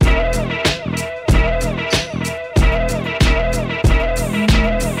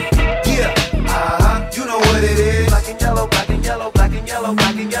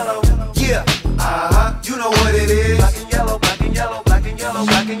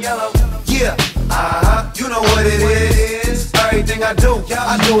and yellow. Yeah, you know what it is. Everything I do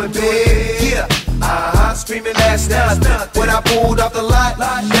it big. Yeah, screaming that's nothing. When I pulled off the lot,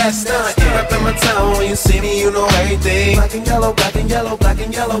 that's nothing. Reppin' my town, when you see me, you know everything. Black and yellow, black and yellow, black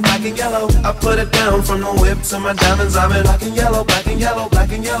and yellow, black and yellow. I put it down from the whip to my diamonds. I'm in black and yellow, black and yellow,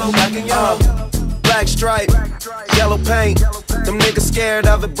 black and yellow, black and yellow. Black stripe, yellow paint. Them niggas scared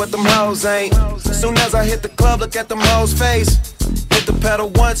of it, but them hoes ain't. Soon as I hit the club, look at them hoes' face. Hit the pedal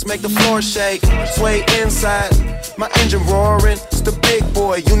once, make the floor shake. Sway inside, my engine roaring. It's the big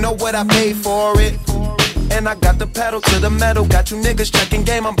boy, you know what I paid for it. And I got the pedal to the metal. Got you niggas checking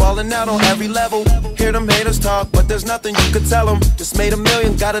game, I'm ballin' out on every level. Hear them haters talk, but there's nothing you could tell them. Just made $1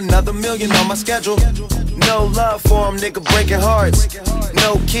 million, got another $1 million on my schedule. No love for them, nigga breaking hearts.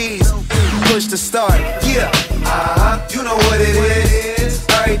 No keys, push to start. Yeah, you know what it is.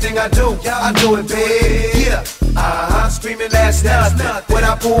 Everything I do it big. Yeah, screaming that's nothing. When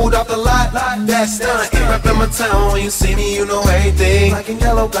I pulled off the lot, that's nothing. Reppin' my town, when you see me, you know everything. Black and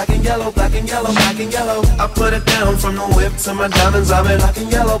yellow, black and yellow, black and yellow, black and yellow. I put it down from the whip to my diamonds. I'm in black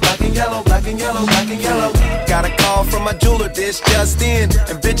and yellow, black and yellow, black and yellow, black and yellow. Got a call from my jeweler, this just in.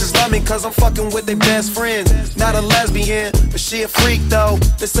 And bitches love me cause I'm fucking with their best friends. Not a lesbian, but she a freak though.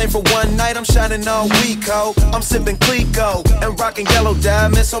 This ain't for one night, I'm shining all week, ho. I'm sipping Clico and rocking yellow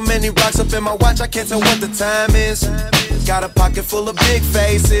diamonds. So many rocks up in my watch, I can't tell what the time is. Got a pocket full of big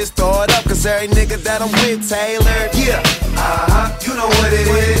faces. Throw it up cause every nigga that I'm with tailored. Yeah, you know what it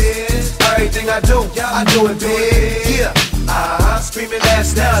is. Everything I do it big. Yeah, screaming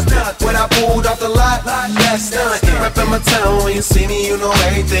that's nothing. When I pulled off the lot, that's nothing. Reppin' my town, when you see me, you know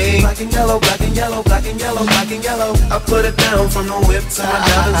everything. Black and yellow, black and yellow, black and yellow, black and yellow. I put it down from the whip to my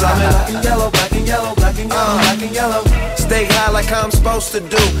diamonds. I'm in black and yellow, black and yellow, black and yellow, black and yellow. Stay high like I'm supposed to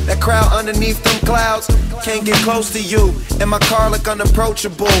do. That crowd underneath them clouds can't get close to you. And my car look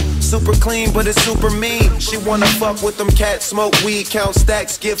unapproachable. Super clean, but it's super mean. She wanna fuck with them cats, smoke weed, count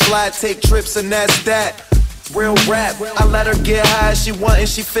stacks, get fly, take trips, and that's that. Real rap, I let her get high, she want and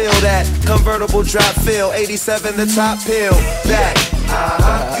she feel that. Convertible drop feel, 87 the top pill. Back,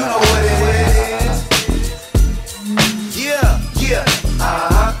 you know what it is. Yeah,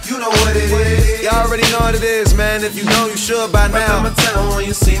 you know what it is. Y'all already know what it is, man. If you know, you should by now. Reppin' my town, when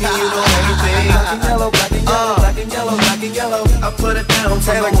you see me, you know everything. Black and yellow, black and yellow, black and yellow, black and yellow. I put it down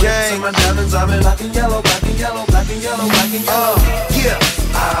from the whip to my diamonds. I'm in black and yellow, black and yellow, black and yellow, black and yellow. Yeah,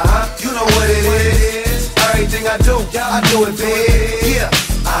 you know what it is. Everything I do it big. Yeah,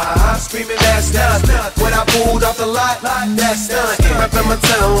 screaming that's nothing. When I pulled off the lot, that's nothing. Reppin' my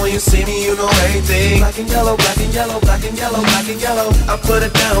town, when you see me, you know everything. Black and yellow, black and yellow, black and yellow, black and yellow. I put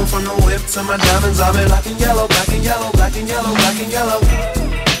it down from the whip to my diamonds. I'm in black and yellow, black and yellow, black and yellow, black and yellow.